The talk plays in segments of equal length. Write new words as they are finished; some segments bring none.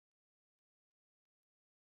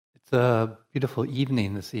a beautiful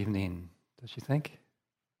evening this evening, don't you think?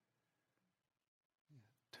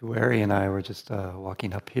 Tuwari and I were just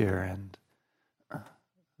walking up here, and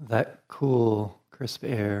that cool, crisp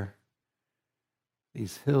air,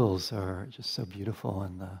 these hills are just so beautiful,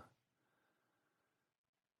 and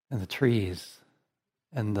the trees,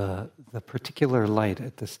 and the particular light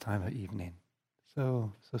at this time of evening,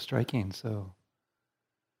 so striking, so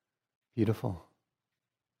beautiful.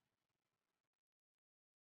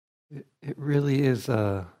 It really is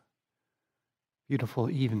a beautiful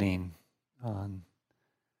evening on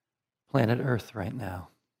planet Earth right now.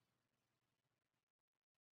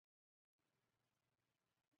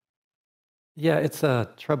 Yeah, it's a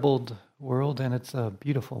troubled world, and it's a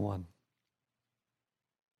beautiful one.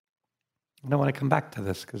 And I want to come back to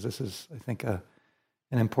this because this is, I think, an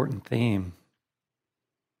important theme.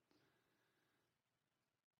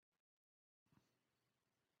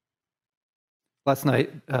 Last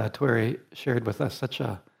night, Tuwari shared with us such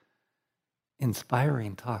a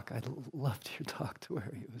inspiring talk. I loved your talk,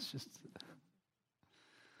 Tuwari. It was just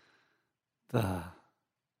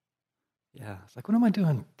it's like, what am I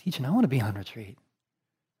doing teaching? I want to be on retreat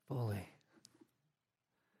fully.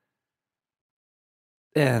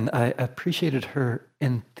 And I appreciated her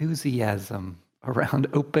enthusiasm around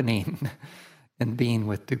opening and being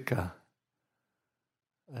with dukkha.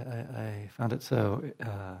 I found it so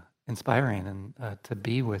inspiring, and to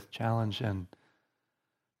be with challenge and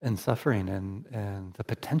suffering, and the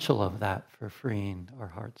potential of that for freeing our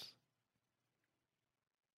hearts.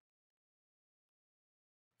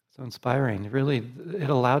 So inspiring. Really, it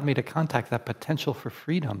allowed me to contact that potential for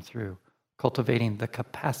freedom through cultivating the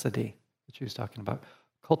capacity that she was talking about,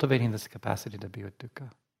 cultivating this capacity to be with dukkha.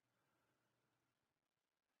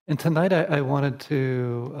 And tonight I wanted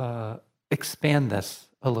to expand this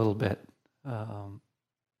a little bit,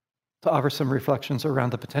 to offer some reflections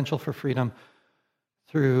around the potential for freedom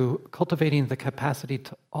through cultivating the capacity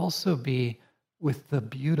to also be with the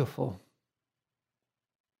beautiful,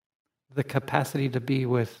 the capacity to be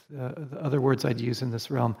with, the other words I'd use in this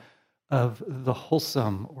realm, of the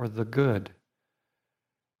wholesome or the good.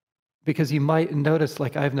 Because you might notice,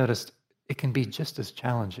 like I've noticed, it can be just as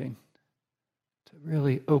challenging to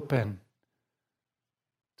really open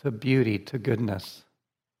to beauty, to goodness,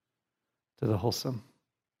 to the wholesome.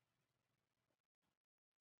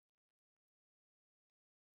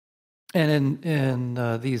 And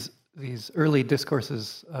in these early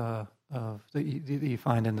discourses that you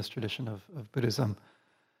find in this tradition of Buddhism,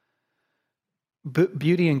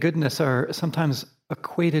 beauty and goodness are sometimes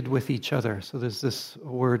equated with each other. So there's this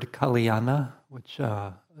word kalyana, which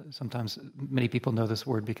sometimes many people know this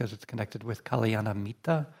word because it's connected with kalyana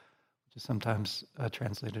mita, which is sometimes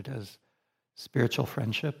translated as spiritual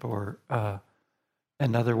friendship, or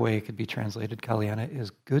another way it could be translated, kalyana, is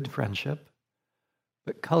good friendship.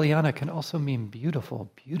 But kalyana can also mean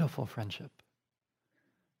beautiful, beautiful friendship.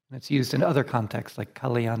 And it's used in other contexts, like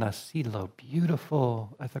kalyana silo,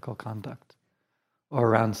 beautiful ethical conduct. Or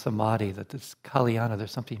around samadhi, that this kalyana,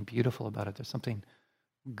 there's something beautiful about it, there's something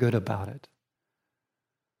good about it.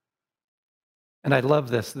 And I love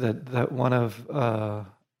this, that one of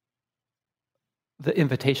the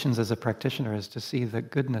invitations as a practitioner is to see that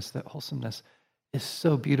goodness, that wholesomeness is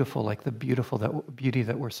so beautiful, like the beauty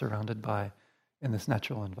that we're surrounded by in this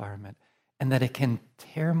natural environment, and that it can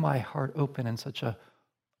tear my heart open in such a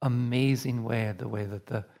amazing way, the way that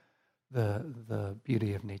the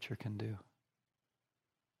beauty of nature can do.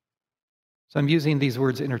 So I'm using these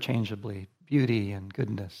words interchangeably, beauty and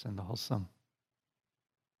goodness and the wholesome.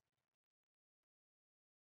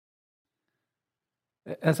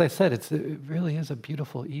 As I said, it really is a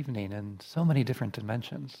beautiful evening in so many different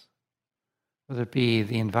dimensions, whether it be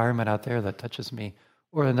the environment out there that touches me,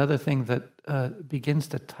 or another thing that begins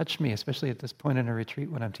to touch me, especially at this point in a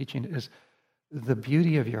retreat when I'm teaching, is the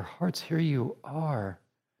beauty of your hearts. Here you are,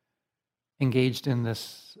 engaged in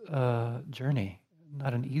this journey,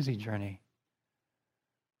 not an easy journey.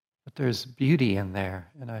 But there's beauty in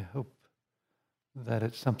there, and I hope that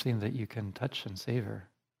it's something that you can touch and savor.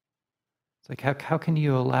 It's like, how can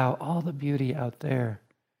you allow all the beauty out there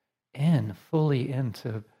fully in,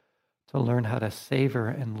 to learn how to savor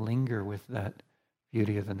and linger with that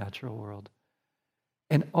beauty of the natural world?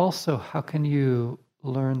 And also, how can you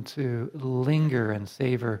learn to linger and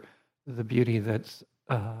savor the beauty that's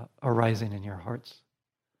arising in your hearts?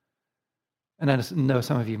 And I just know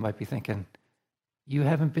some of you might be thinking, you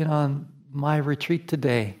haven't been on my retreat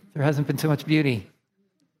today. There hasn't been so much beauty.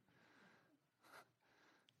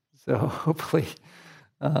 So hopefully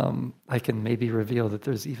I can maybe reveal that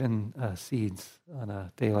there's even seeds on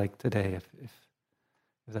a day like today, if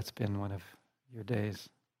that's been one of your days.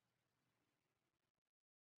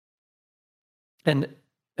 And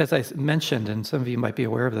as I mentioned, and some of you might be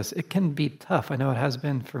aware of this, it can be tough. I know it has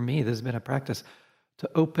been for me. This has been a practice to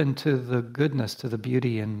open to the goodness, to the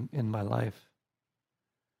beauty in my life.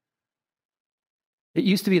 It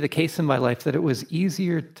used to be the case in my life that it was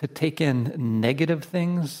easier to take in negative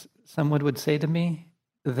things someone would say to me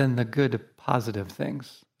than the good, positive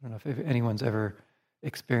things. I don't know if anyone's ever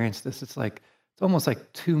experienced this. It's almost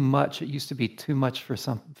like too much. It used to be too much for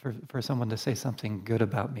someone to say something good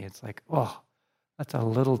about me. It's like, oh, that's a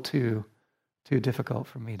little too difficult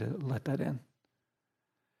for me to let that in.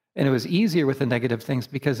 And it was easier with the negative things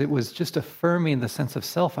because it was just affirming the sense of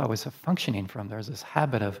self I was functioning from. There's this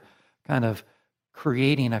habit of kind of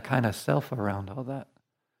creating a kind of self around all that.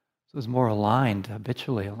 So it was more aligned,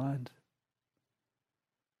 habitually aligned.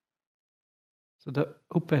 So to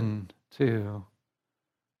open to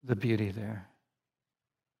the beauty there.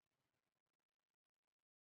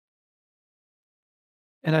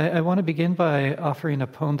 And I want to begin by offering a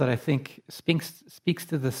poem that I think speaks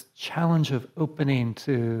to this challenge of opening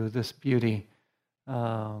to this beauty,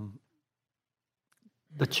 the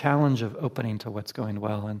challenge of opening to what's going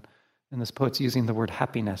well. And this poet's using the word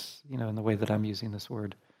happiness, in the way that I'm using this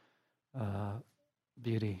word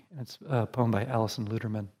beauty. And it's a poem by Alison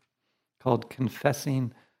Luterman called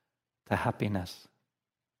Confessing to Happiness.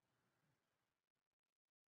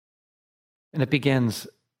 And it begins,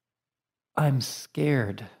 I'm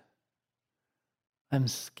scared. I'm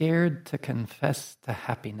scared to confess to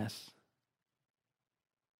happiness.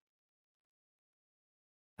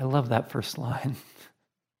 I love that first line.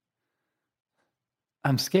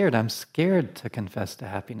 I'm scared to confess to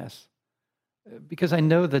happiness. Because I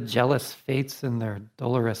know the jealous fates in their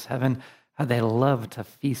dolorous heaven, how they love to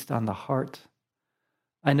feast on the heart.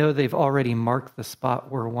 I know they've already marked the spot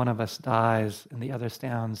where one of us dies and the other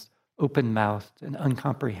stands open-mouthed and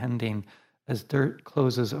uncomprehending as dirt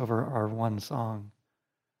closes over our one song.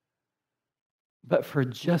 But for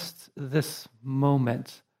just this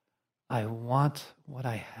moment, I want what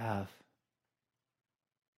I have.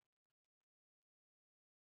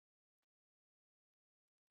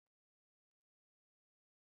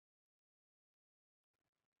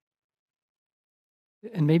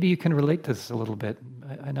 And maybe you can relate to this a little bit.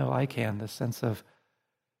 I know I can, the sense of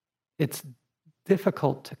it's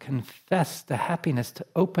difficult to confess the happiness, to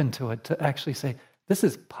open to it, to actually say, this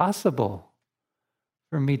is possible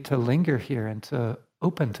for me to linger here and to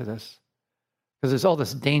open to this. Because there's all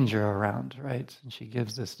this danger around, right? And she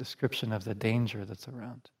gives this description of the danger that's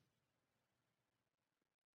around.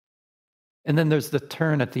 And then there's the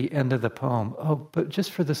turn at the end of the poem. Oh, but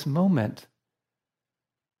just for this moment,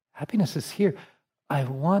 happiness is here. I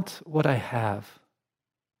want what I have.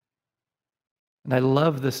 And I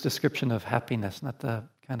love this description of happiness, not the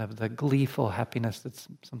kind of the gleeful happiness that's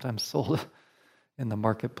sometimes sold in the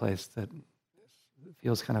marketplace that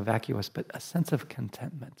feels kind of vacuous, but a sense of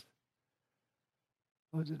contentment.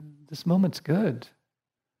 Oh, this moment's good.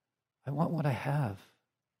 I want what I have.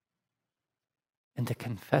 And to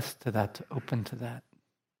confess to that, to open to that.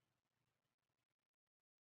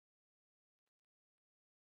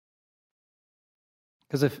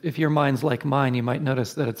 Because if your mind's like mine, you might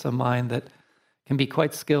notice that it's a mind that can be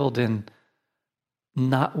quite skilled in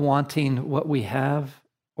not wanting what we have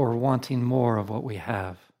or wanting more of what we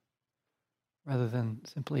have, rather than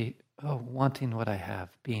simply, wanting what I have,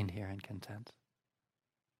 being here and content.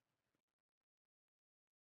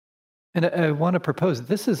 And I want to propose,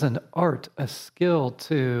 this is an art, a skill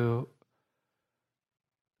to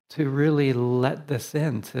really let this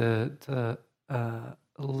in, to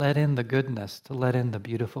let in the goodness, to let in the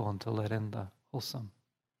beautiful, and to let in the wholesome.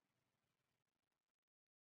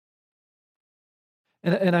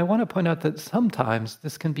 And I want to point out that sometimes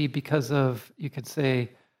this can be because of, you could say,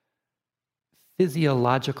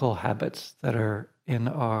 physiological habits that are in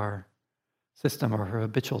our system or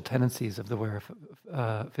habitual tendencies of the way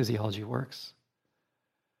our physiology works.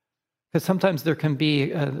 Because sometimes there can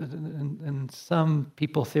be, and some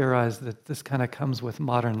people theorize that this kind of comes with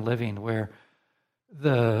modern living, where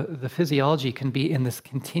the physiology can be in this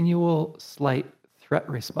continual slight threat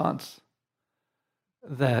response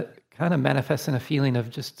that kind of manifests in a feeling of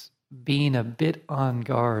just being a bit on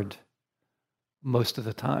guard most of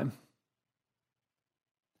the time.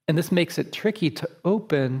 And this makes it tricky to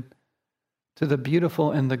open to the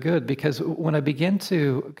beautiful and the good, because when I begin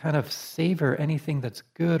to kind of savor anything that's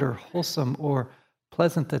good or wholesome or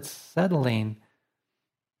pleasant, that's settling,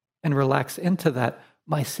 and relax into that,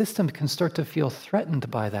 my system can start to feel threatened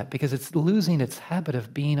by that because it's losing its habit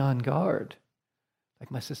of being on guard. Like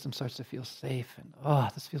my system starts to feel safe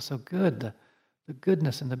and, this feels so good, the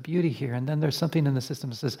goodness and the beauty here. And then there's something in the system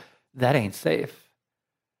that says, that ain't safe.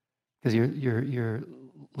 because you're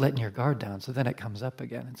letting your guard down. So then it comes up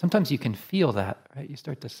again. And sometimes you can feel that, right? You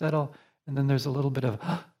start to settle, and then there's a little bit of,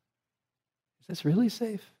 is this really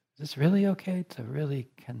safe? Is this really okay to really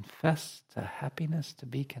confess to happiness, to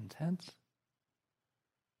be content?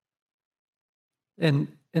 And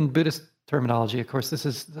in Buddhist terminology, of course, this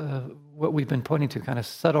is what we've been pointing to, kind of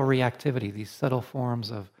subtle reactivity, these subtle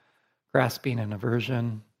forms of grasping and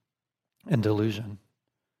aversion and delusion.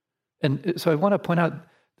 And so I want to point out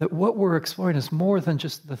that what we're exploring is more than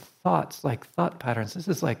just the thoughts, like thought patterns. This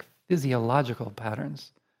is like physiological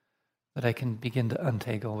patterns that I can begin to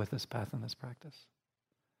untangle with this path and this practice.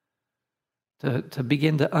 To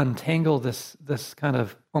begin to untangle this kind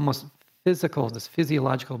of almost physical, this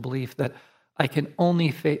physiological belief that I can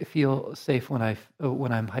only feel safe when I'm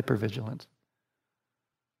hypervigilant.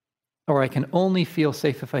 Or I can only feel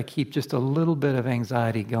safe if I keep just a little bit of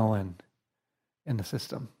anxiety going in the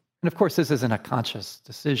system. And of course, this isn't a conscious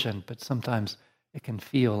decision, but sometimes it can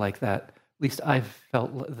feel like that. At least I've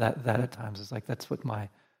felt that at times. It's like that's what my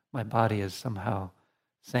body is somehow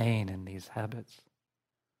saying in these habits.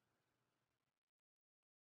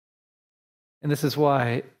 And this is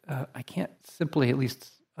why I can't simply, at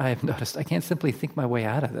least I have noticed, I can't simply think my way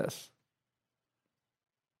out of this.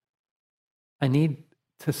 I need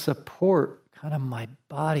to support kind of my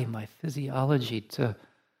body, my physiology to,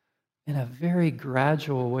 in a very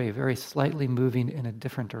gradual way, very slightly moving in a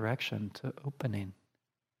different direction to opening.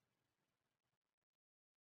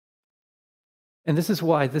 And this is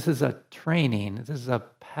why this is a training, this is a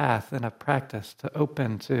path and a practice to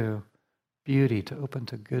open to beauty, to open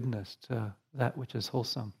to goodness, to that which is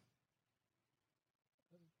wholesome.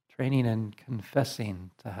 Training and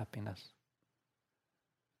confessing to happiness.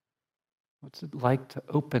 What's it like to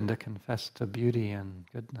open to confess to beauty and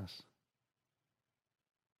goodness?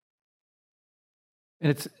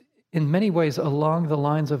 And it's in many ways along the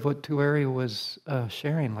lines of what Tueri was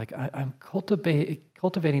sharing. Like I'm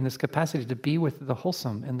cultivating this capacity to be with the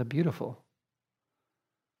wholesome and the beautiful.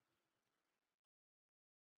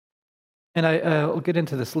 And I'll get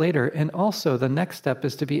into this later. And also the next step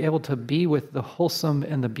is to be able to be with the wholesome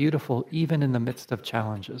and the beautiful even in the midst of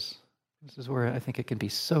challenges. This is where I think it can be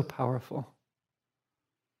so powerful.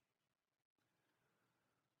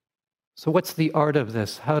 So what's the art of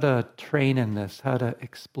this? How to train in this? How to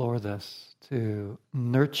explore this? To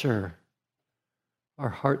nurture our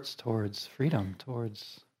hearts towards freedom,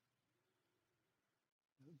 towards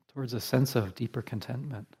a sense of deeper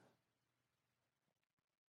contentment.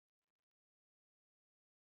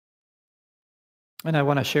 And I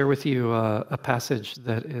want to share with you a passage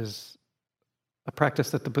that is a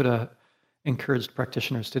practice that the Buddha encouraged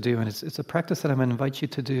practitioners to do. And it's a practice that I'm going to invite you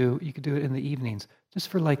to do. You could do it in the evenings, just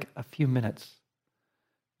for like a few minutes.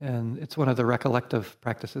 And it's one of the recollective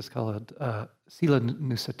practices called Sila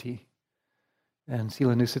Nusati. And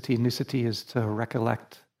Sila Nusati is to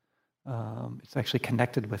recollect. It's actually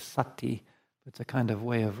connected with Sati. It's a kind of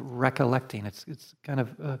way of recollecting. It's kind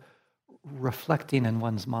of reflecting in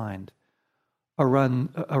one's mind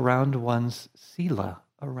around one's sila,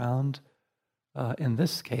 around, in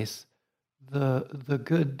this case, the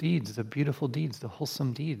good deeds, the beautiful deeds, the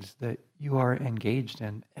wholesome deeds that you are engaged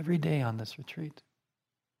in every day on this retreat.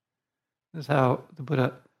 This is how the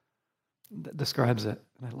Buddha describes it,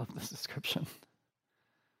 and I love this description.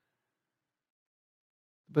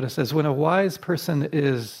 The Buddha says, when a wise person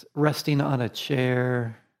is resting on a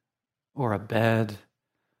chair or a bed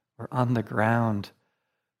or on the ground,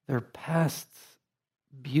 their past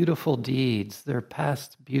beautiful deeds, their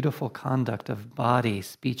past beautiful conduct of body,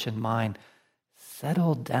 speech, and mind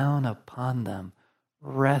settle down upon them,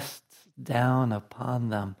 rest down upon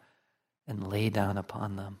them, and lay down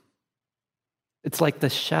upon them. It's like the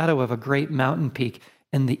shadow of a great mountain peak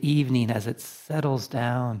in the evening as it settles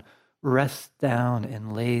down, rests down,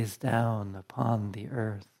 and lays down upon the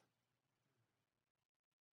earth.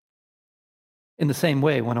 In the same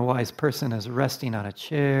way, when a wise person is resting on a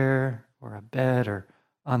chair or a bed or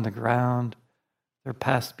on the ground, their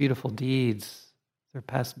past beautiful deeds, their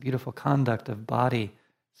past beautiful conduct of body,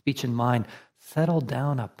 speech, and mind settle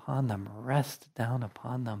down upon them, rest down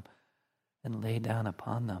upon them, and lay down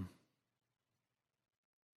upon them.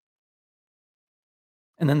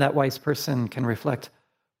 And then that wise person can reflect,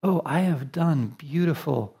 oh, I have done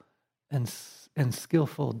beautiful and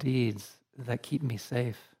skillful deeds that keep me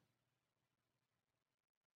safe.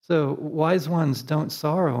 So wise ones don't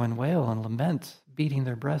sorrow and wail and lament, beating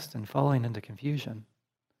their breast and falling into confusion.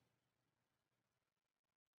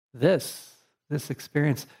 This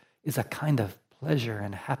experience is a kind of pleasure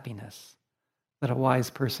and happiness that a wise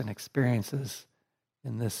person experiences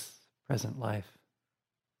in this present life.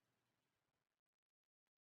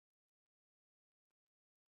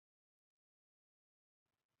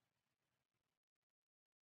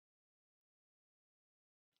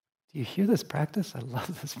 Do you hear this practice? I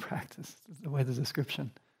love this practice, the way the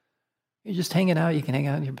description. You're just hanging out. You can hang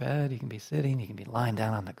out in your bed. You can be sitting. You can be lying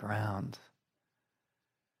down on the ground.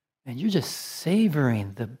 And you're just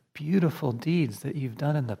savoring the beautiful deeds that you've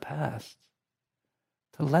done in the past.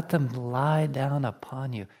 To let them lie down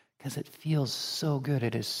upon you because it feels so good.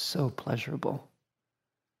 It is so pleasurable.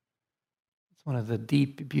 It's one of the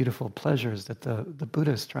deep, beautiful pleasures that the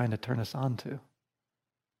Buddha is trying to turn us on to.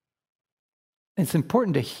 It's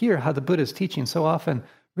important to hear how the Buddha is teaching. So often,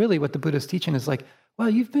 really what the Buddha is teaching is like, well,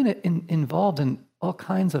 you've been involved in all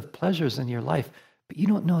kinds of pleasures in your life, but you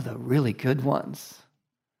don't know the really good ones.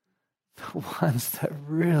 The ones that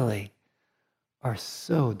really are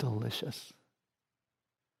so delicious.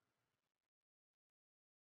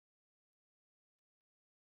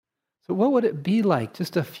 So what would it be like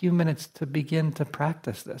just a few minutes to begin to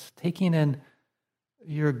practice this, taking in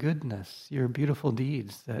your goodness, your beautiful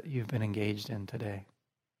deeds that you've been engaged in today?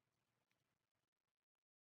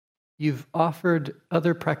 You've offered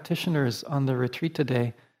other practitioners on the retreat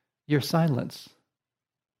today your silence.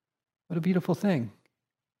 What a beautiful thing.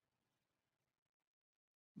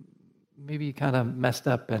 Maybe you kind of messed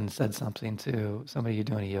up and said something to somebody you're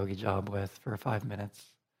doing a yogi job with for 5 minutes,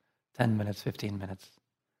 10 minutes, 15 minutes.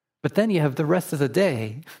 But then you have the rest of the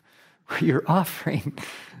day where you're offering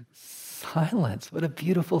silence. What a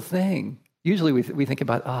beautiful thing. Usually we think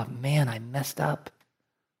about, oh man, I messed up.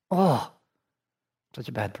 Oh, such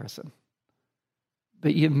a bad person.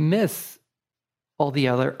 But you miss all the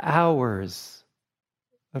other hours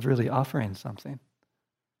of really offering something.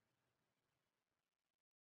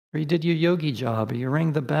 Or you did your yogi job, or you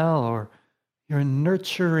rang the bell, or you're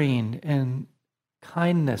nurturing and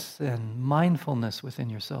kindness and mindfulness within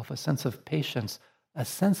yourself, a sense of patience, a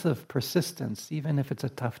sense of persistence, even if it's a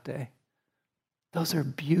tough day. Those are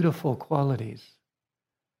beautiful qualities.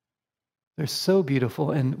 They're so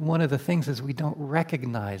beautiful, and one of the things is we don't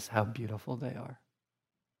recognize how beautiful they are.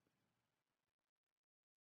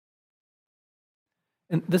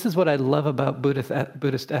 And this is what I love about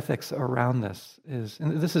Buddhist ethics around this,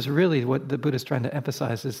 and this is really what the Buddha is trying to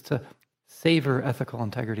emphasize, is to savor ethical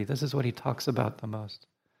integrity. This is what he talks about the most,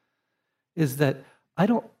 is that I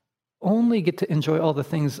don't only get to enjoy all the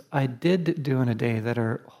things I did do in a day that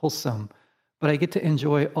are wholesome, but I get to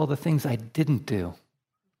enjoy all the things I didn't do,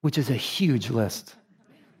 which is a huge list.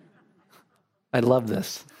 I love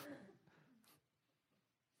this.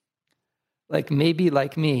 Maybe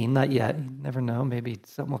like me, not yet, you never know, maybe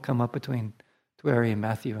something will come up between Tueri and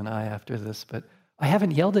Matthew and I after this, but I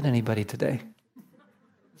haven't yelled at anybody today.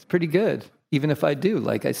 It's pretty good. Even if I do,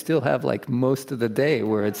 I still have most of the day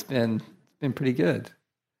where it's been pretty good.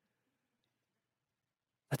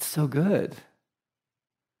 That's so good.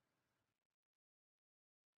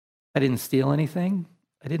 I didn't steal anything.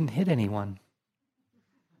 I didn't hit anyone.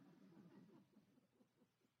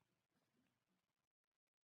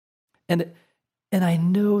 And I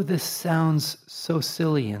know this sounds so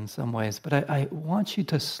silly in some ways, but I want you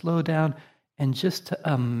to slow down and just to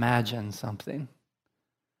imagine something.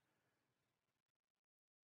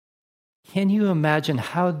 Can you imagine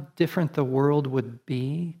how different the world would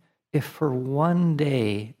be if for one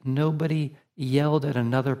day nobody yelled at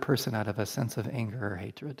another person out of a sense of anger or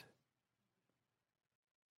hatred?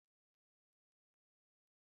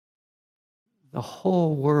 The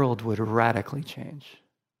whole world would radically change.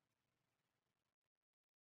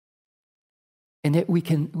 And yet we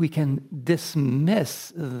can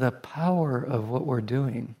dismiss the power of what we're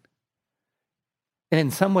doing. And in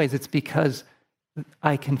some ways it's because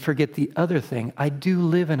I can forget the other thing. I do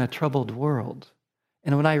live in a troubled world.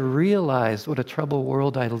 And when I realize what a troubled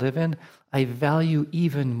world I live in, I value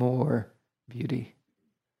even more beauty.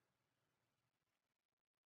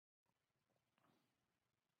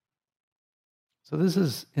 So this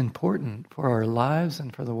is important for our lives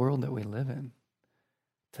and for the world that we live in,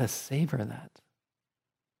 to savor that,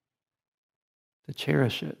 to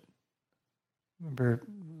cherish it. Remember,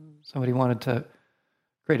 somebody wanted to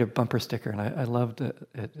create a bumper sticker, and I loved it.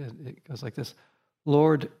 It goes like this: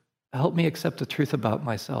 Lord, help me accept the truth about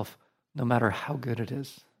myself, no matter how good it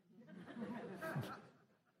is.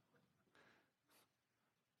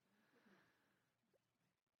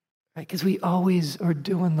 Right? Because we always are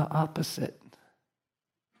doing the opposite.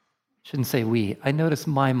 Shouldn't say we. I notice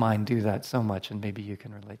my mind do that so much, and maybe you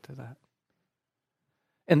can relate to that.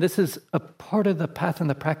 And this is a part of the path and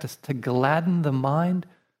the practice, to gladden the mind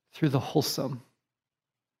through the wholesome.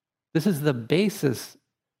 This is the basis.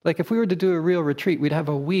 If we were to do a real retreat, we'd have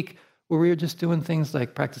a week where we were just doing things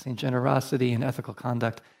like practicing generosity and ethical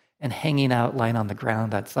conduct and hanging out, lying on the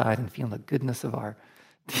ground outside and feeling the goodness of our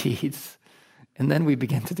deeds. And then we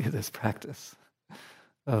begin to do this practice.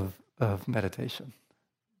 of meditation,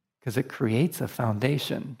 because it creates a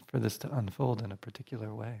foundation for this to unfold in a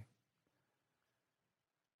particular way.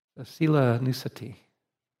 So Sila Nusati.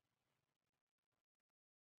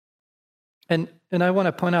 And I want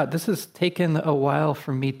to point out, this has taken a while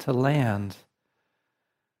for me to land,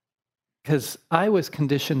 because I was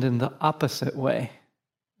conditioned in the opposite way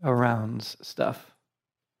around stuff.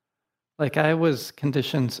 Like I was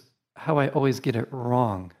conditioned how I always get it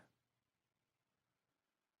wrong,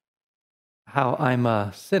 how I'm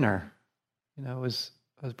a sinner. I was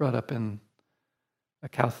brought up in a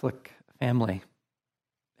Catholic family,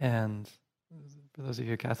 and for those of you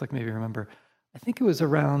who are Catholic, maybe remember, I think it was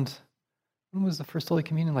around, when was the first Holy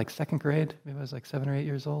Communion? Like second grade? Maybe I was like 7 or 8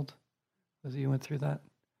 years old. Those of you who went through that.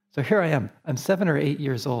 So here I am. I'm 7 or 8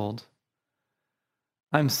 years old.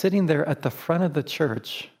 I'm sitting there at the front of the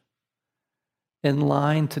church in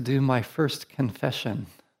line to do my first confession.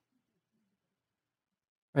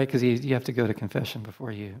 Right? Because you have to go to confession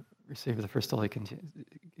before you receive the first Holy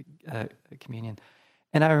Communion.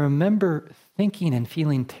 And I remember thinking and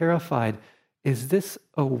feeling terrified, is this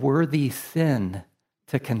a worthy sin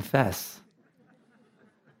to confess?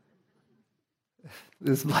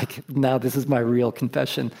 This is like, now this is my real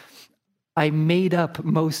confession. I made up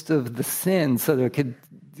most of the sins so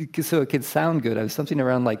it could sound good. I was something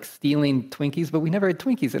around like stealing Twinkies, but we never had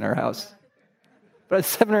Twinkies in our house. But I was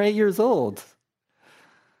 7 or 8 years old.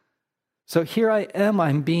 So here I am,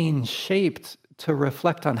 I'm being shaped to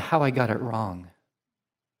reflect on how I got it wrong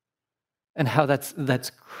and how that's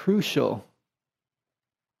crucial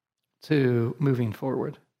to moving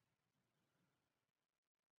forward.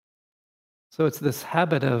 So it's this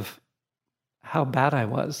habit of how bad I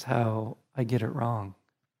was, how I get it wrong.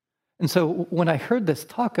 And so when I heard this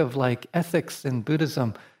talk of like ethics in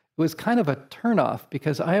Buddhism, it was kind of a turnoff,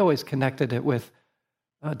 because I always connected it with,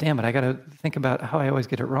 oh, damn it, I got to think about how I always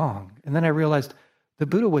get it wrong. And then I realized the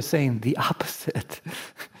Buddha was saying the opposite.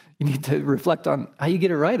 You need to reflect on how you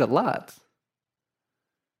get it right a lot.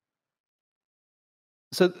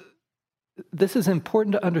 So this is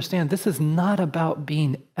important to understand. This is not about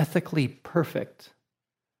being ethically perfect,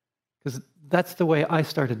 because that's the way I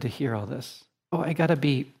started to hear all this. Oh, I got to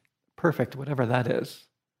be perfect, whatever that is.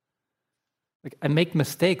 Like, I make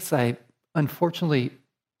mistakes. I unfortunately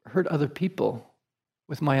hurt other people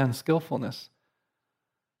with my unskillfulness.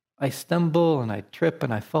 I stumble and I trip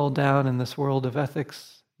and I fall down in this world of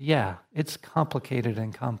ethics. Yeah, it's complicated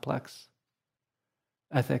and complex.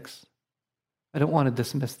 Ethics. I don't want to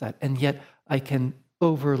dismiss that. And yet I can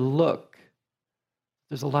overlook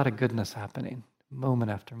there's a lot of goodness happening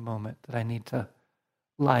moment after moment that I need to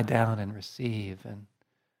lie down and receive and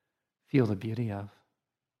feel the beauty of.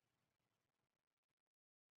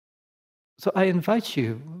 So I invite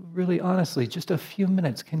you, really honestly, just a few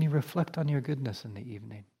minutes, can you reflect on your goodness in the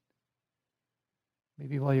evening?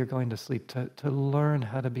 Maybe while you're going to sleep, to learn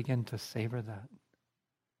how to begin to savor that.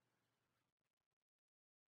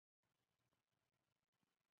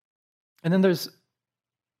 And then there's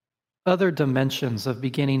other dimensions of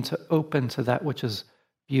beginning to open to that which is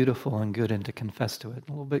beautiful and good and to confess to it.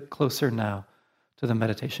 A little bit closer now to the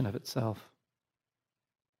meditation of itself.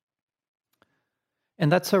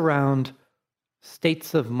 And that's around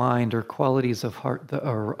states of mind or qualities of heart that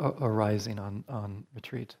are arising on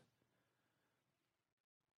retreat.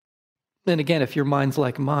 And again, if your mind's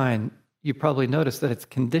like mine, you probably notice that it's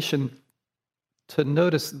conditioned to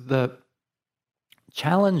notice the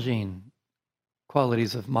challenging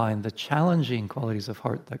qualities of mind, the challenging qualities of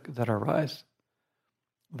heart that arise,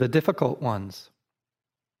 the difficult ones.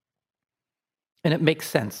 And it makes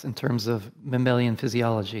sense in terms of mammalian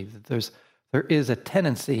physiology that there is a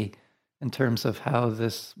tendency in terms of how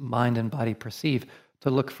this mind and body perceive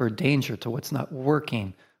to look for danger to what's not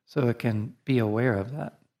working, so it can be aware of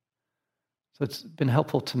that. So it's been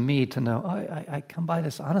helpful to me to know, I come by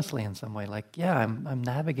this honestly in some way, like, yeah, I'm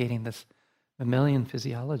navigating this mammalian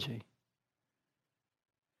physiology.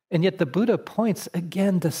 And yet the Buddha points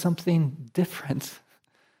again to something different.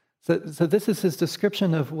 So this is his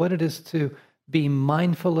description of what it is to be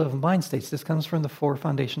mindful of mind states. This comes from the 4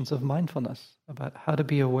 foundations of mindfulness, about how to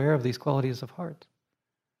be aware of these qualities of heart.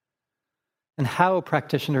 And how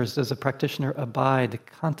does a practitioner abide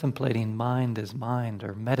contemplating mind as mind,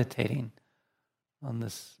 or meditating on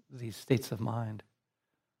these states of mind?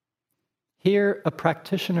 Here, a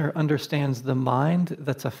practitioner understands the mind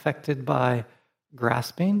that's affected by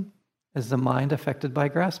grasping as the mind affected by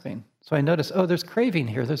grasping. So I notice, there's craving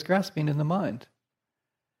here, there's grasping in the mind.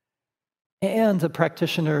 And the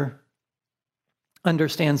practitioner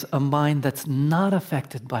understands a mind that's not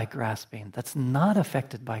affected by grasping, that's not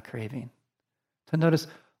affected by craving. To notice,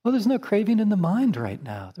 Oh, there's no craving in the mind right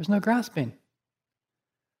now. There's no grasping.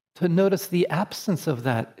 To notice the absence of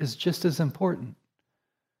that is just as important.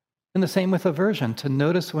 And the same with aversion, to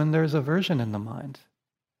notice when there's aversion in the mind.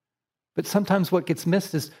 But sometimes what gets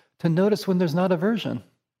missed is to notice when there's not aversion.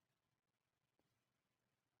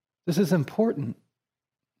 This is important.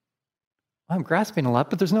 I'm grasping a lot,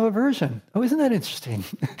 but there's no aversion. Oh, isn't that interesting?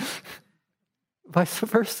 Vice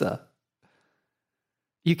versa.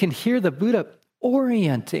 You can hear the Buddha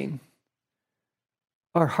orienting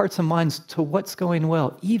our hearts and minds to what's going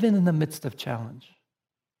well, even in the midst of challenge.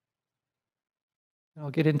 I'll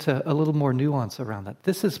get into a little more nuance around that.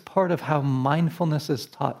 This is part of how mindfulness is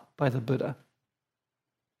taught by the Buddha,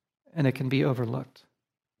 and it can be overlooked.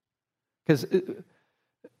 Because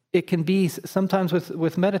it can be sometimes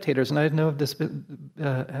with meditators, and I know of this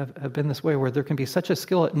have been this way, where there can be such a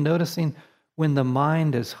skill at noticing when the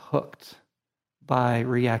mind is hooked by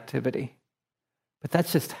reactivity. But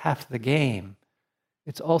that's just half the game.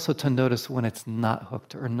 It's also to notice when it's not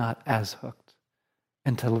hooked or not as hooked,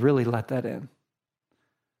 and to really let that in.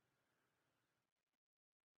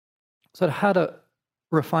 So how to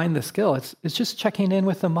refine the skill? It's just checking in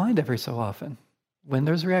with the mind every so often when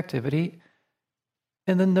there's reactivity,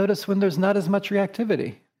 and then notice when there's not as much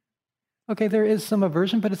reactivity. Okay, there is some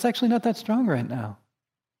aversion, but it's actually not that strong right now.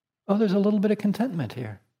 Oh, there's a little bit of contentment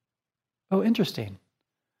here. Oh, interesting.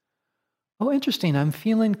 Oh, interesting. I'm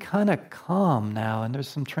feeling kind of calm now, and there's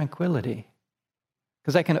some tranquility.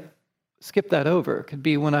 Because I can skip that over. It could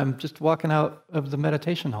be when I'm just walking out of the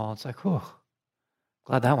meditation hall. It's like, oh,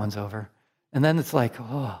 glad that one's over. And then it's like,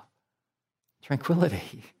 oh,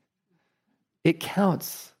 tranquility. It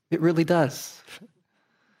counts. It really does.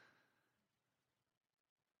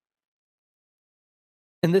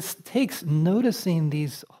 And this takes noticing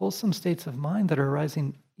these wholesome states of mind that are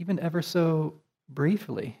arising even ever so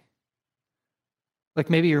briefly. Like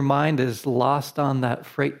maybe your mind is lost on that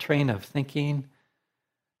freight train of thinking,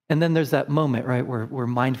 and then there's that moment, right, where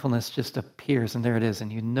mindfulness just appears, and there it is,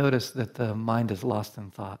 and you notice that the mind is lost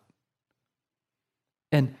in thought.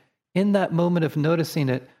 And in that moment of noticing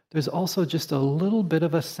it, there's also just a little bit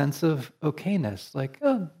of a sense of okayness, like,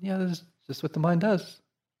 oh, yeah, this is just what the mind does.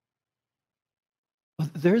 Well,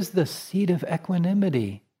 there's the seed of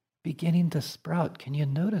equanimity beginning to sprout. Can you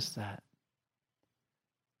notice that?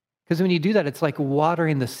 Because when you do that, it's like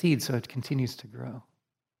watering the seed so it continues to grow.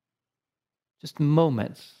 Just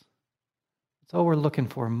moments. That's all we're looking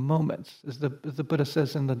for, moments. As the Buddha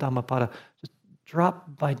says in the Dhammapada, just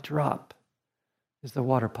drop by drop is the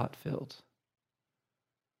water pot filled.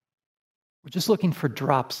 We're just looking for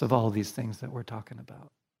drops of all of these things that we're talking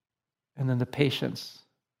about. And then the patience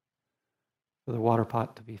for the water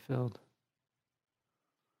pot to be filled.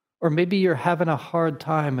 Or maybe you're having a hard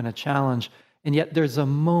time and a challenge, and yet there's a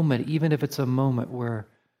moment, even if it's a moment where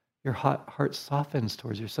your heart softens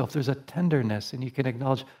towards yourself. There's a tenderness, and you can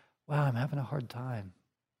acknowledge, wow, I'm having a hard time.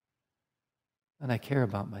 And I care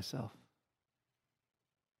about myself.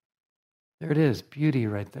 There it is, beauty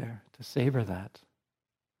right there, to savor that.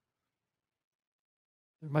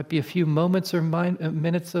 There might be a few moments or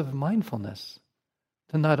minutes of mindfulness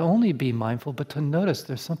to not only be mindful, but to notice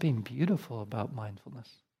there's something beautiful about mindfulness.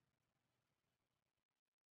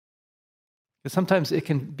 Because sometimes it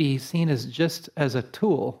can be seen as just as a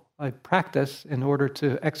tool. I practice in order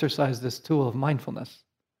to exercise this tool of mindfulness.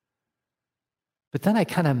 But then I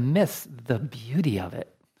kind of miss the beauty of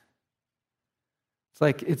it.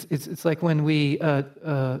 It's like when we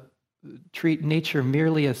treat nature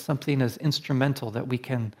merely as something as instrumental that we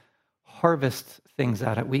can harvest things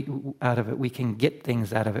out of it, we can get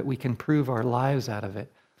things out of it, we can prove our lives out of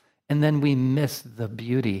it, and then we miss the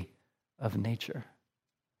beauty of nature.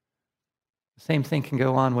 The same thing can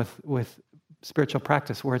go on with spiritual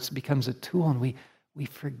practice, where it becomes a tool and we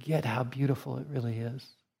forget how beautiful it really is.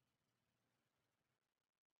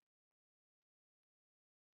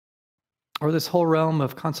 Or this whole realm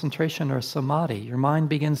of concentration or samadhi, your mind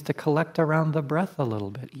begins to collect around the breath a little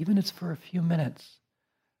bit, even if it's for a few minutes.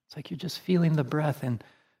 It's like you're just feeling the breath and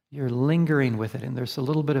you're lingering with it, and there's a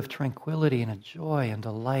little bit of tranquility and a joy and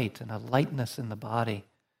a light and a lightness in the body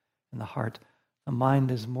and the heart. The mind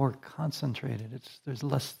is more concentrated. There's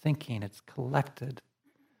less thinking. It's collected.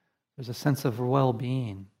 There's a sense of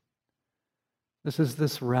well-being. This is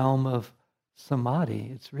this realm of samadhi.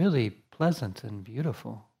 It's really pleasant and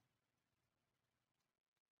beautiful.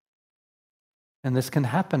 And this can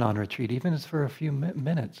happen on retreat, even if it's for a few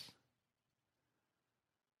minutes.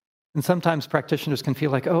 And sometimes practitioners can feel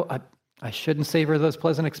like, oh, I shouldn't savor those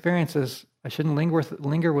pleasant experiences. I shouldn't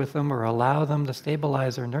linger with them or allow them to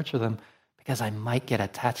stabilize or nurture them, because I might get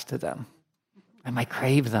attached to them. I might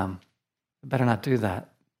crave them. I better not do that.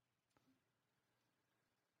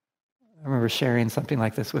 I remember sharing something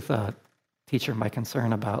like this with a teacher, my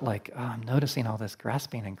concern about I'm noticing all this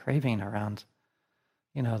grasping and craving around,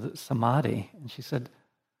 the samadhi. And she said,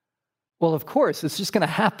 well, of course, it's just going to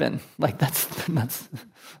happen. That's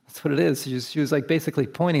what it is. She was like basically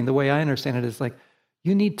pointing, the way I understand it is like,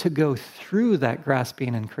 you need to go through that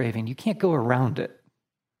grasping and craving. You can't go around it.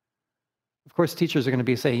 Of course, teachers are going to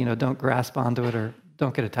be saying, don't grasp onto it or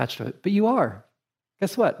don't get attached to it. But you are.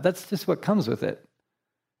 Guess what? That's just what comes with it.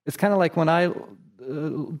 It's kind of like when I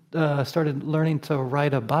started learning to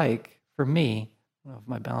ride a bike. For me, I don't know if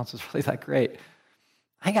my balance is really that great.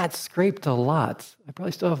 I got scraped a lot. I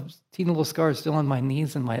probably still have teeny little scars still on my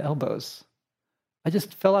knees and my elbows. I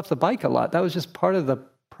just fell off the bike a lot. That was just part of the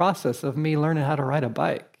process of me learning how to ride a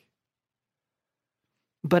bike.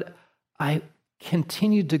 But I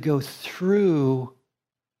continued to go through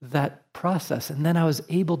that process, and then I was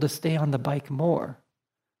able to stay on the bike more.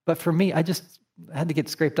 But for me, I just had to get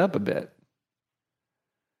scraped up a bit.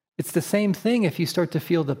 It's the same thing if you start to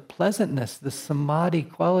feel the pleasantness, the samadhi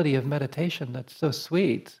quality of meditation that's so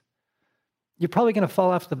sweet. You're probably going to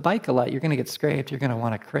fall off the bike a lot. You're going to get scraped. You're going to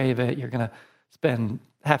want to crave it. You're going to spend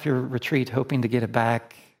half your retreat hoping to get it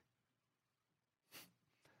back.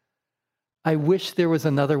 I wish there was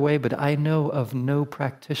another way, but I know of no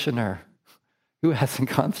practitioner who hasn't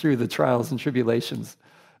gone through the trials and tribulations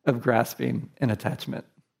of grasping and attachment.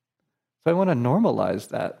 So I want to normalize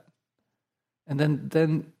that. And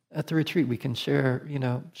then at the retreat, we can share,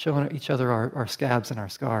 showing each other our scabs and our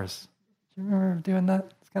scars. Do you remember doing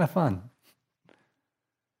that? It's kind of fun.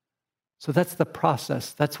 So that's the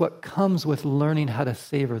process. That's what comes with learning how to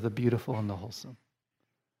savor the beautiful and the wholesome.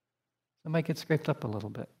 It might get scraped up a little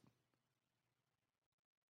bit.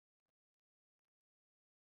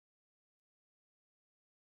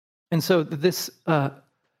 And so this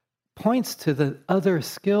points to the other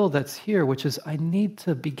skill that's here, which is I need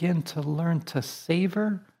to begin to learn to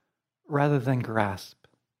savor rather than grasp.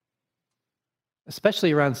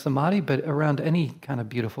 Especially around samadhi, but around any kind of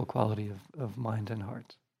beautiful quality of mind and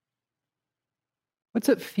heart. What's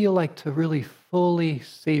it feel like to really fully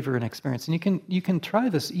savor an experience? And you can try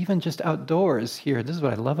this even just outdoors here. This is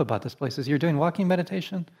what I love about this place, is you're doing walking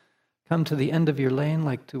meditation, come to the end of your lane,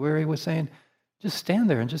 like Tuweri was saying, just stand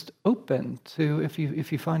there and just open to, if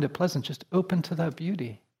you find it pleasant, just open to that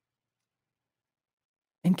beauty.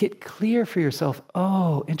 And get clear for yourself,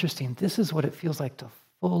 oh, interesting, this is what it feels like to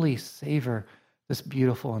fully savor this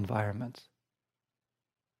beautiful environment.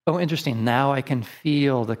 Oh, interesting, now I can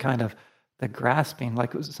feel the kind of the grasping.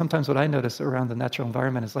 Like sometimes what I notice around the natural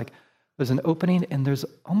environment is like there's an opening and there's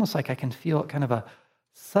almost like I can feel kind of a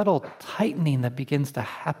subtle tightening that begins to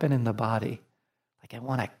happen in the body. Like I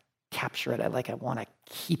want to capture it. I want to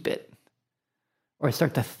keep it. Or I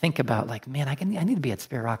start to think about like, man, I need to be at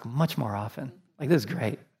Spirit Rock much more often. Like this is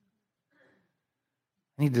great.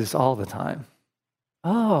 I need this all the time.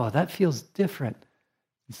 Oh, that feels different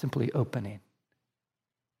than simply opening.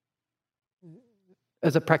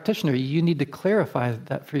 As a practitioner, you need to clarify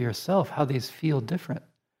that for yourself, how these feel different.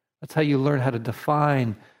 That's how you learn how to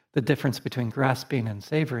define the difference between grasping and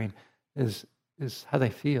savoring, is how they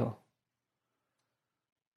feel.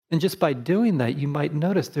 And just by doing that, you might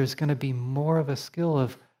notice there's going to be more of a skill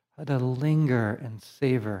of how to linger and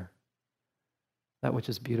savor that which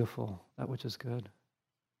is beautiful, that which is good.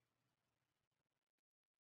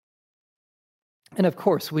 And of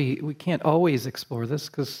course, we can't always explore this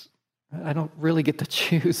because I don't really get to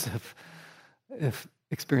choose if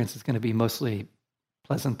experience is going to be mostly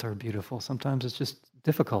pleasant or beautiful. Sometimes it's just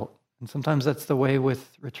difficult. And sometimes that's the way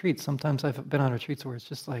with retreats. Sometimes I've been on retreats where it's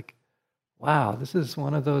just like, wow, this is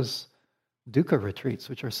one of those dukkha retreats,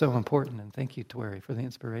 which are so important. And thank you, Tuweri, for the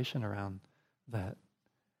inspiration around that.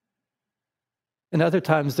 And other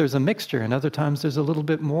times there's a mixture, and other times there's a little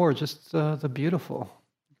bit more, just the beautiful.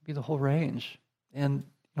 It could be the whole range. And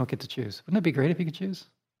you don't get to choose. Wouldn't it be great if you could choose?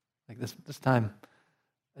 Like this time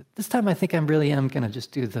I think I really am going to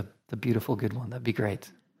just do the beautiful good one. That'd be great.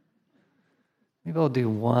 Maybe I'll do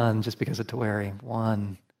one just because of Tuweri.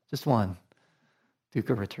 Just one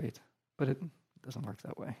dukkha retreat. But it doesn't work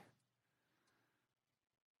that way.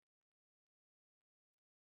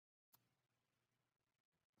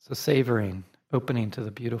 So savoring, opening to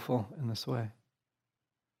the beautiful in this way.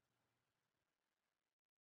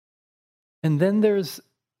 And then there's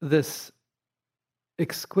this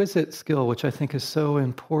exquisite skill, which I think is so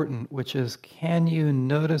important, which is, can you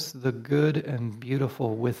notice the good and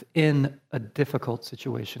beautiful within a difficult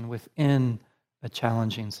situation, within a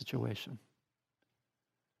challenging situation?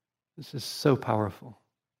 This is so powerful.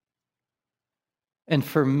 And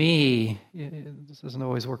for me, this doesn't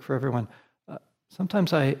always work for everyone.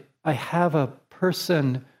 Sometimes I have a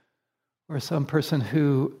person or some person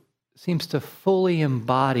who seems to fully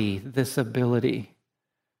embody this ability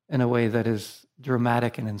in a way that is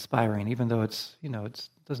dramatic and inspiring, even though it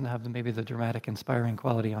doesn't have maybe the dramatic, inspiring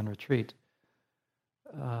quality on retreat.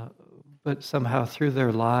 But somehow through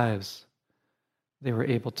their lives, they were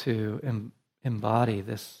able to embody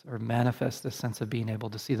this or manifest this sense of being able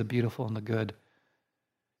to see the beautiful and the good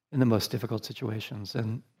in the most difficult situations.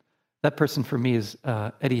 And that person for me is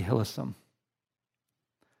Eddie Hillesum.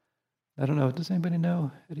 I don't know, does anybody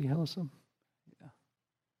know Eddie Hillesum? Yeah.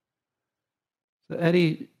 So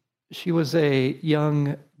Eddie, she was a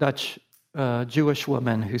young Dutch Jewish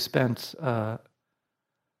woman who spent the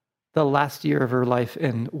last year of her life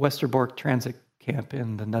in Westerbork transit camp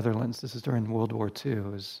in the Netherlands. This is during World War II. It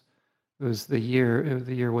was the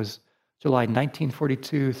year was July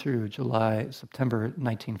 1942 through September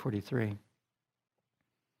 1943.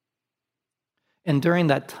 And during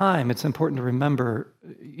that time, it's important to remember,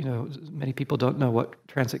 many people don't know what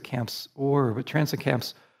transit camps were, but transit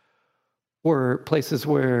camps were places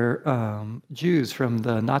where Jews from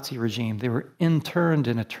the Nazi regime, they were interned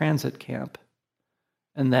in a transit camp.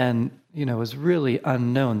 And then, it was really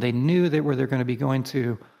unknown. They knew they were going to be going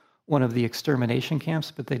to one of the extermination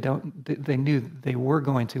camps, but they knew they were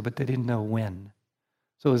going to, but they didn't know when.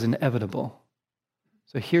 So it was inevitable.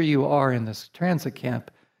 So here you are in this transit camp,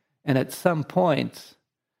 and at some point,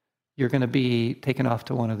 you're going to be taken off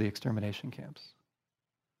to one of the extermination camps.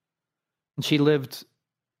 And she lived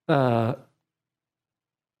in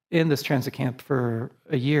this transit camp for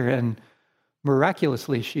a year, and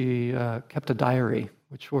miraculously, she kept a diary,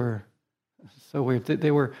 which were so weird.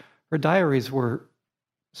 Her diaries were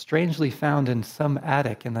strangely found in some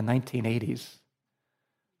attic in the 1980s,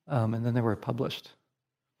 and then they were published.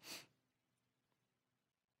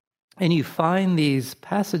 And you find these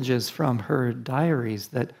passages from her diaries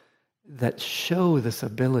that show this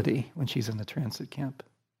ability when she's in the transit camp.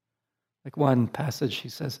 Like one passage, she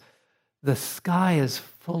says, "The sky is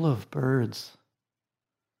full of birds.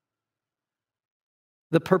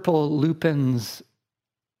 The purple lupins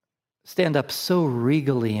stand up so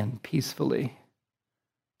regally and peacefully.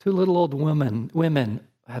 Two little old women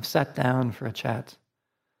have sat down for a chat.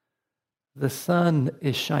 The sun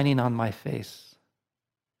is shining on my face.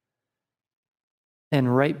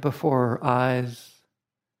 And right before our eyes,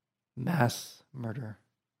 mass murder."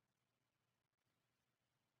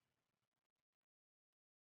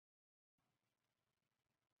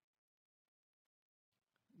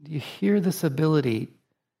 Do you hear this ability,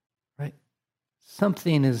 right?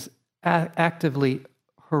 Something is actively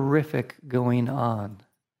horrific going on.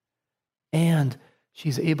 And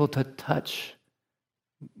she's able to touch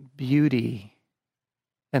beauty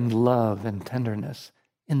and love and tenderness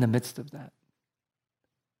in the midst of that.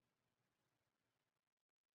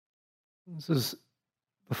 This is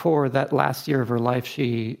before that last year of her life.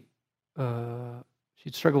 She'd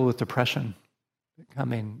struggled with depression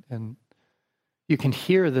coming, and you can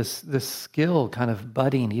hear this skill kind of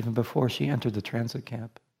budding even before she entered the transit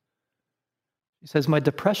camp. She says, "My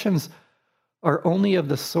depressions are only of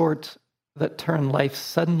the sort that turn life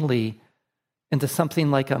suddenly into something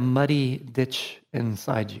like a muddy ditch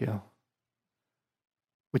inside you."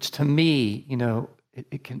 Which to me,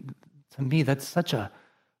 to me, that's such a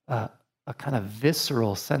kind of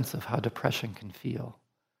visceral sense of how depression can feel.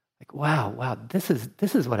 Like, wow, this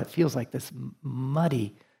is what it feels like, this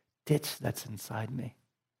muddy ditch that's inside me.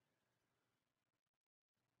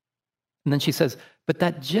 And then she says, but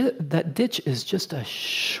that ditch is just a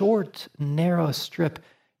short, narrow strip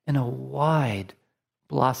in a wide,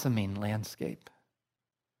 blossoming landscape.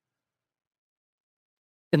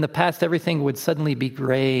 In the past, everything would suddenly be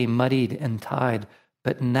gray, muddied, and tied.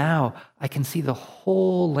 But now I can see the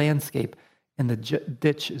whole landscape, and the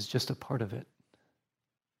ditch is just a part of it.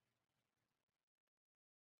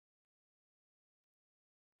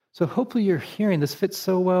 So hopefully you're hearing this fits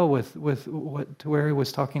so well with what Tueri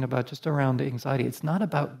was talking about just around anxiety. It's not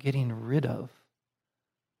about getting rid of.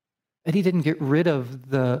 And he didn't get rid of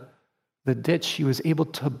the ditch. He was able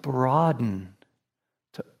to broaden,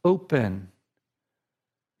 to open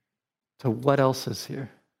to what else is here.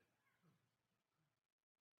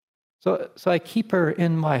 So I keep her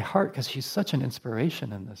in my heart because she's such an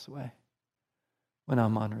inspiration in this way when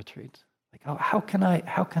I'm on retreat. Like, how can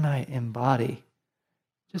I embody,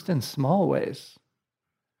 just in small ways,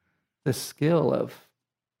 the skill of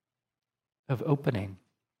opening?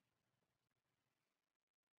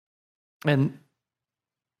 And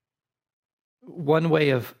one way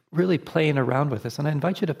of really playing around with this, and I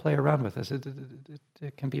invite you to play around with this,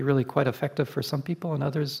 it can be really quite effective for some people and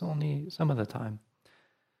others only some of the time.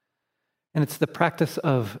 And it's the practice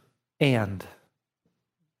of and.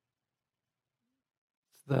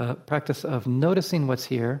 the practice of noticing what's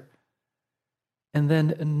here, and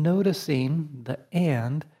then noticing the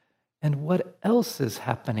and what else is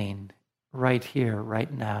happening right here,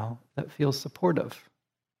 right now, that feels supportive.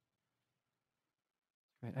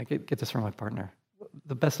 Right, I get this from my partner.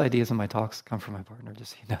 The best ideas in my talks come from my partner,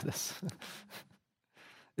 just so you know this.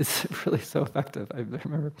 It's really so effective. I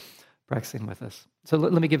remember practicing with this. So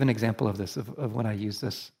let me give an example of this, of when I use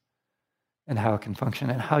this and how it can function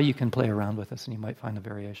and how you can play around with this, and you might find a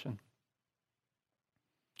variation.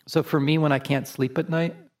 So for me, when I can't sleep at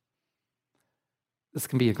night, this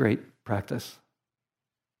can be a great practice.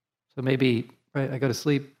 So maybe, right, I go to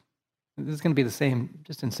sleep. This is going to be the same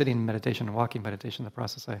just in sitting meditation and walking meditation, the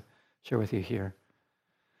process I share with you here.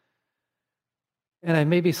 And I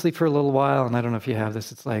maybe sleep for a little while, and I don't know if you have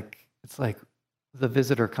this. It's like the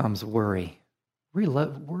visitor comes, worry.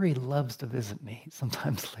 Worry loves to visit me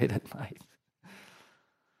sometimes late at night.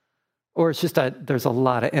 Or it's just that there's a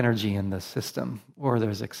lot of energy in the system, or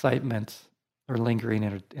there's excitement or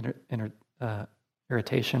lingering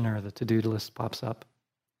irritation, or the to-do list pops up.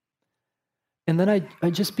 And then I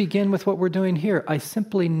just begin with what we're doing here. I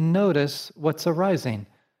simply notice what's arising.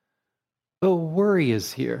 Oh, worry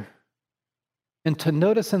is here. And to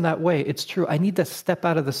notice in that way, it's true. I need to step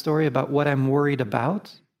out of the story about what I'm worried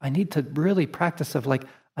about. I need to really practice of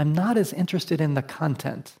I'm not as interested in the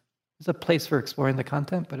content. There's a place for exploring the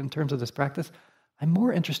content, but in terms of this practice, I'm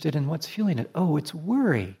more interested in what's fueling it. Oh, it's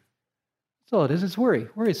worry. That's all it is. It's worry.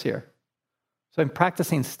 Worry's here. So I'm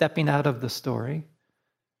practicing stepping out of the story,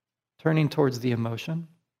 turning towards the emotion.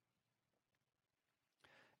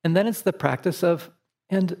 And then it's the practice of,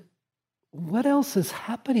 and what else is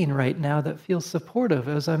happening right now that feels supportive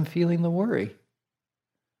as I'm feeling the worry?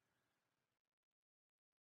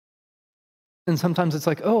 And sometimes it's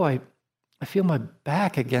oh, I feel my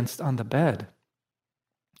back on the bed.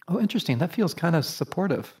 Oh, interesting. That feels kind of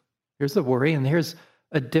supportive. Here's the worry, and here's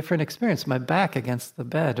a different experience. My back against the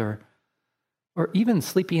bed, or even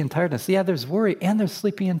sleepy and tiredness. Yeah, there's worry and there's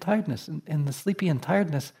sleepy and tiredness. And the sleepy and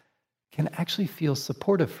tiredness can actually feel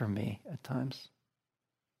supportive for me at times.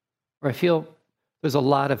 Or I feel there's a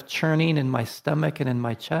lot of churning in my stomach and in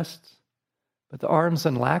my chest, but the arms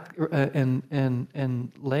and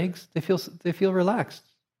legs, they feel relaxed.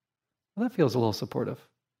 Well, that feels a little supportive.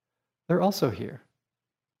 They're also here.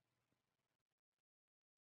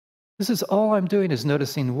 This is all I'm doing, is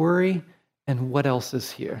noticing worry and what else is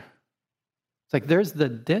here. It's there's the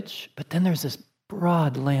ditch, but then there's this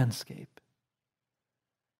broad landscape.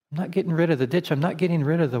 I'm not getting rid of the ditch. I'm not getting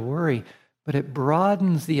rid of the worry, but it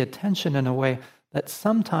broadens the attention in a way that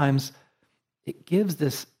sometimes it gives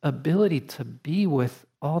this ability to be with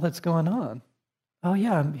all that's going on. Oh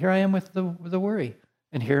yeah, here I am with the worry.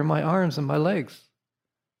 And here are my arms and my legs.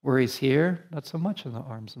 Worry's here, not so much in the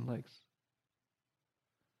arms and legs.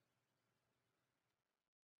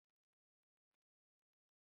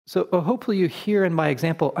 So hopefully you hear in my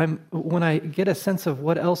example, when I get a sense of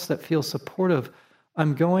what else that feels supportive,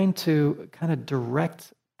 I'm going to kind of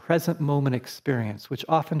direct present moment experience, which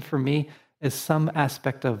often for me is some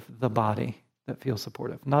aspect of the body that feels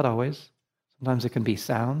supportive. Not always. Sometimes it can be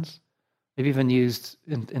sounds. I've even used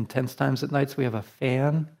in intense times at nights, we have a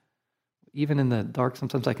fan. Even in the dark,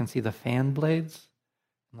 sometimes I can see the fan blades.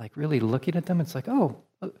 I'm really looking at them. It's oh,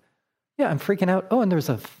 yeah, I'm freaking out. Oh, and there's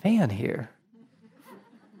a fan here.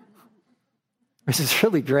 Which is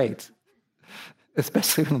really great.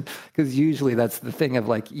 Especially because usually that's the thing of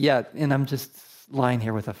yeah, and I'm just lying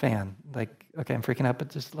here with a fan. Okay, I'm freaking out, but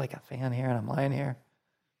just a fan here, and I'm lying here.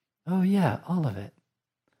 Oh yeah, all of it.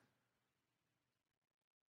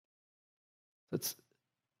 It's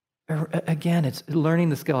learning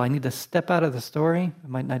the skill. I need to step out of the story. I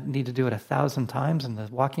might not need to do it 1,000 times in the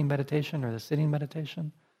walking meditation or the sitting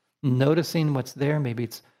meditation. Noticing what's there. Maybe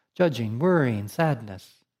it's judging, worrying,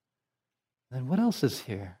 sadness. Then what else is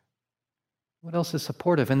here? What else is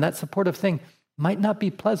supportive? And that supportive thing might not be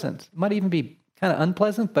pleasant. It might even be kind of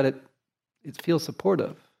unpleasant, but it feels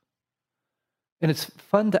supportive. And it's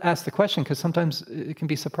fun to ask the question, because sometimes it can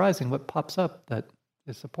be surprising what pops up that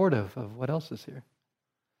is supportive of what else is here.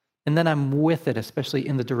 And then I'm with it, especially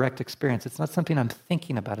in the direct experience. It's not something I'm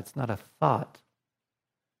thinking about. It's not a thought.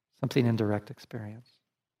 Something in direct experience.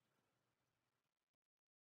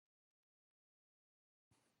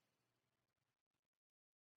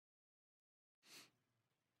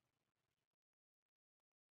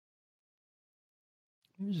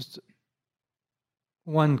 Just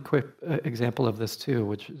one quick example of this too,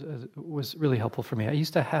 which was really helpful for me. I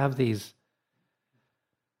used to have these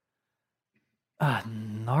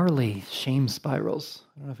gnarly shame spirals.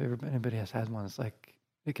 I don't know if anybody has had one. It's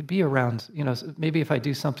It could be around, maybe if I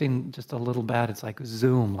do something just a little bad, it's like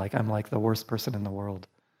Zoom, like I'm like the worst person in the world.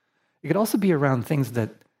 It could also be around things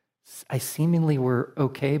that I seemingly were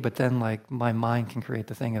okay, but then like my mind can create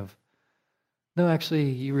the thing of, no,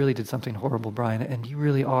 actually, you really did something horrible, Brian, and you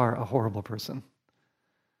really are a horrible person.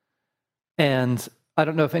 And I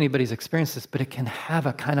don't know if anybody's experienced this, but it can have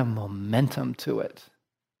a kind of momentum to it.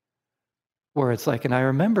 Where it's like, and I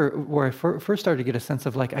remember where I first started to get a sense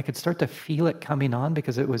of like, I could start to feel it coming on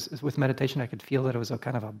because it was with meditation, I could feel that it was a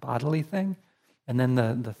kind of a bodily thing. And then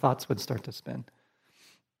the thoughts would start to spin.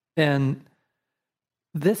 And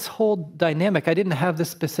this whole dynamic, I didn't have this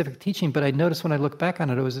specific teaching, but I noticed when I look back on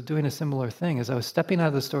it, I was doing a similar thing. As I was stepping out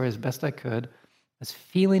of the story as best I could, I was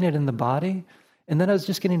feeling it in the body. And then I was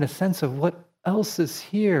just getting a sense of what else is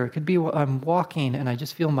here. It could be I'm walking and I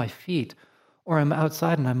just feel my feet, or I'm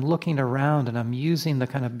outside and I'm looking around and I'm using the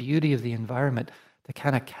kind of beauty of the environment to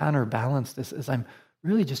kind of counterbalance this as I'm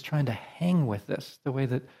really just trying to hang with this, the way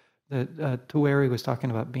that Tuweri was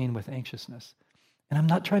talking about being with anxiousness. And I'm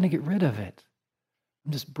not trying to get rid of it.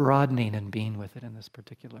 I'm just broadening and being with it in this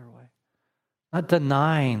particular way. Not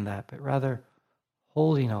denying that, but rather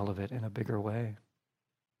holding all of it in a bigger way.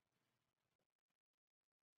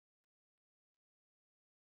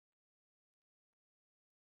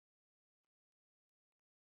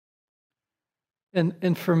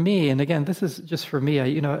 And for me, and again, this is just for me,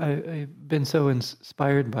 I've been so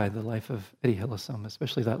inspired by the life of Eddie Hillesum,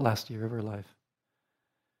 especially that last year of her life.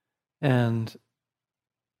 And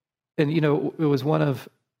it was one of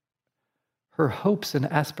her hopes and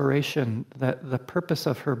aspiration that the purpose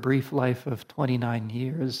of her brief life of 29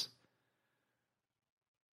 years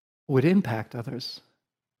would impact others.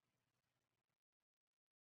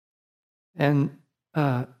 And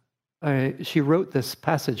she wrote this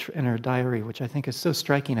passage in her diary, which I think is so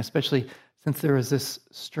striking, especially since there was this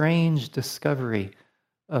strange discovery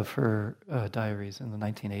of her diaries in the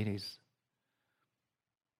 1980s.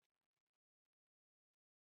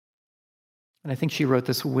 And I think she wrote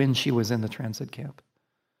this when she was in the transit camp,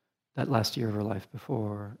 that last year of her life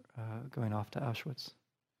before going off to Auschwitz.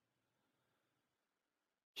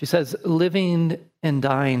 She says, living and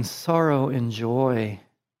dying, sorrow and joy,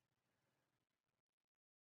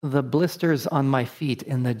 the blisters on my feet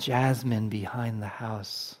and the jasmine behind the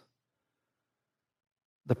house,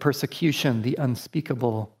 the persecution, the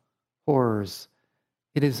unspeakable horrors,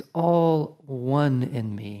 it is all one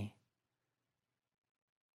in me.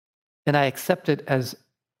 And I accept it as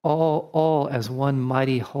all as one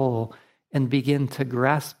mighty whole and begin to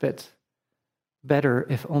grasp it better,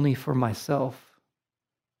 if only for myself,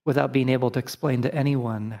 without being able to explain to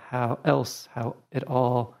anyone how it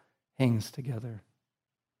all hangs together.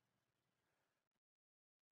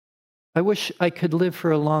 I wish I could live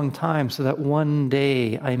for a long time so that one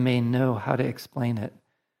day I may know how to explain it.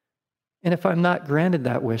 And if I'm not granted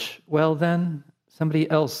that wish, well then, somebody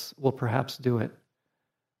else will perhaps do it.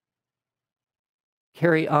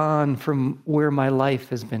 Carry on from where my life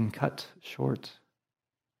has been cut short.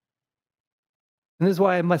 And this is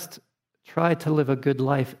why I must try to live a good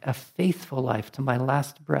life, a faithful life to my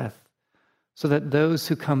last breath, so that those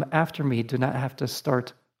who come after me do not have to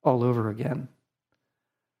start all over again,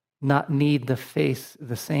 not need to face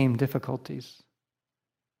the same difficulties.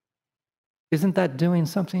 Isn't that doing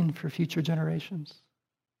something for future generations?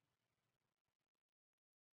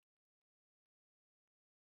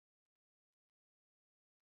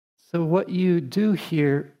 So what you do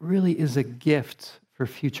here really is a gift for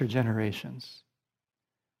future generations.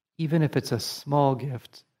 Even if it's a small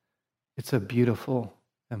gift, it's a beautiful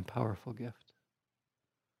and powerful gift.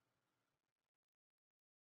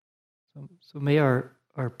 So may our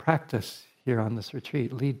practice here on this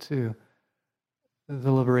retreat lead to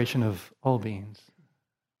the liberation of all beings.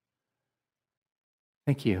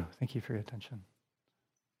 Thank you. Thank you for your attention.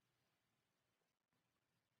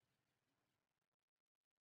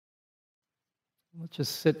 Let's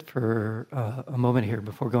just sit for a moment here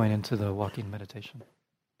before going into the walking meditation.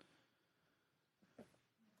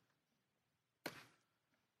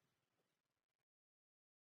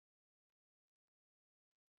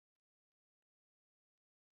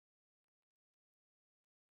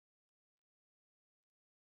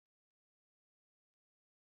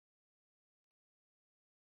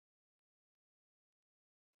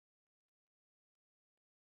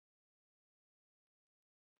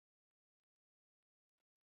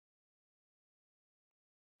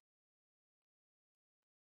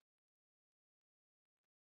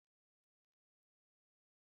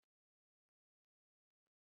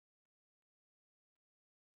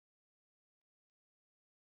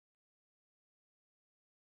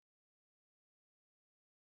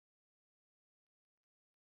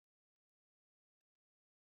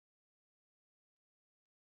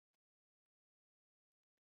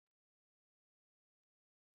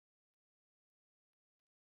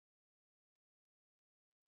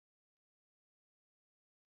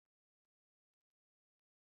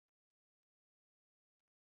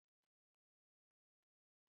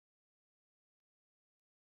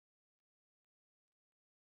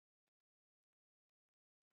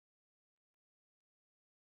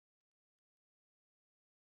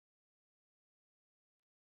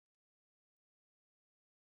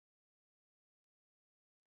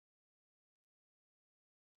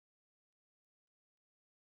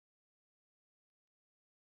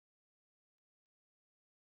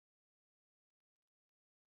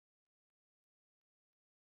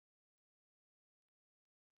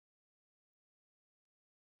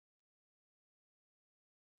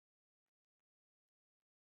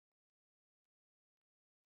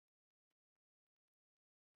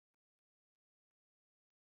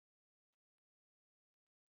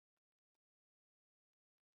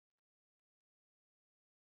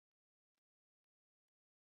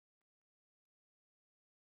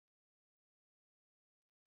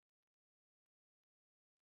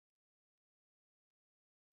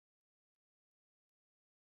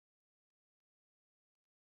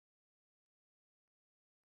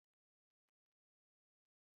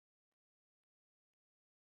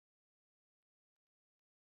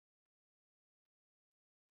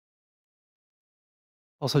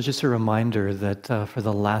 Also, just a reminder that for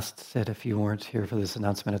the last sit, if you weren't here for this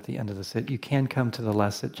announcement at the end of the sit, you can come to the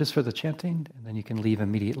last sit just for the chanting, and then you can leave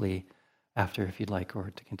immediately after if you'd like,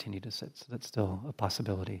 or to continue to sit. So that's still a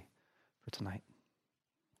possibility for tonight.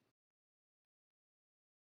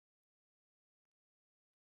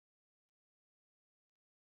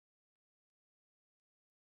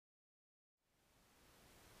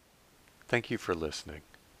 Thank you for listening.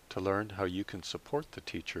 To learn how you can support the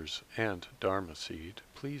teachers and Dharma Seed,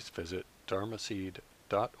 please visit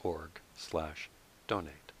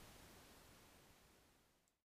dharmaseed.org/donate.